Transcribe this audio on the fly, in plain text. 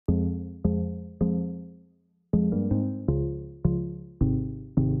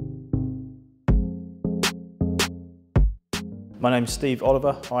My name's Steve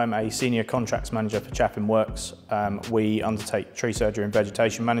Oliver. I'm a Senior Contracts Manager for Chaffin Works. We undertake tree surgery and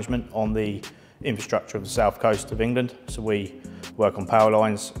vegetation management on the infrastructure of the south coast of England. So we work on power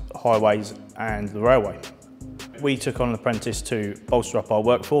lines, highways and the railway. We took on an apprentice to bolster up our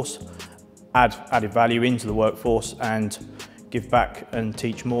workforce, add added value into the workforce and give back and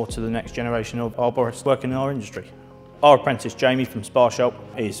teach more to the next generation of arborists working in our industry. Our apprentice Jamie from Sparsholt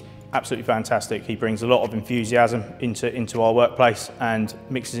is absolutely fantastic. He brings a lot of enthusiasm into our workplace and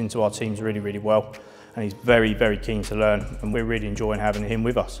mixes into our teams really well. And he's very keen to learn and we're really enjoying having him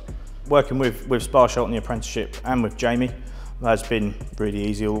with us. Working with Sparsholt in the apprenticeship and with Jamie has been really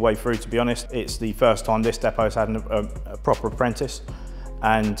easy all the way through, to be honest. It's the first time this depot has had a proper apprentice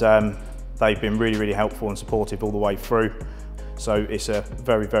and they've been really helpful and supportive all the way through. So it's a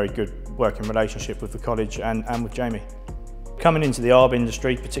very good working relationship with the college and with Jamie. Coming into the ARB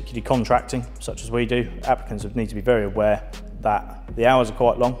industry, particularly contracting, such as we do, applicants would need to be very aware that the hours are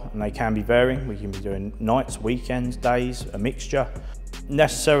quite long and they can be varying. We can be doing nights, weekends, days, a mixture.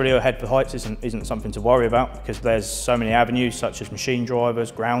 Necessarily a head for heights isn't something to worry about because there's so many avenues such as machine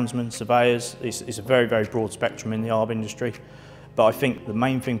drivers, groundsmen, surveyors. It's a very broad spectrum in the ARB industry. But I think the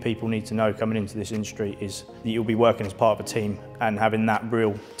main thing people need to know coming into this industry is that you'll be working as part of a team and having that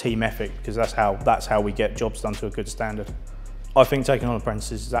real team ethic, because that's how we get jobs done to a good standard. I think taking on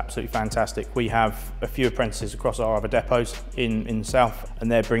apprentices is absolutely fantastic. We have a few apprentices across our other depots in the south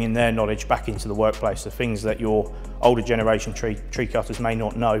and they're bringing their knowledge back into the workplace, the things that your older generation tree cutters may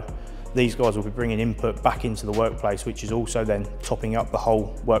not know. These guys will be bringing input back into the workplace, which is also then topping up the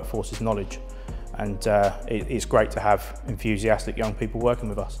whole workforce's knowledge. And it's great to have enthusiastic young people working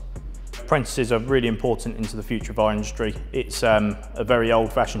with us. Apprentices are really important into the future of our industry. It's a very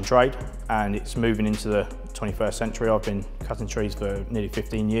old-fashioned trade and it's moving into the 21st century. I've been cutting trees for nearly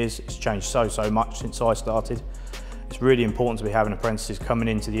 15 years. It's changed so much since I started. It's really important to be having apprentices coming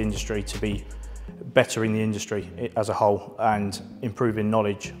into the industry to be bettering the industry as a whole and improving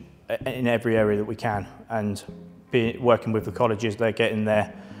knowledge in every area that we can. And working with the colleges, they're getting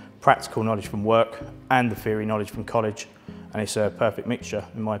their practical knowledge from work and the theory knowledge from college, and it's a perfect mixture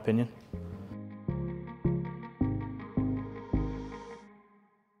in my opinion.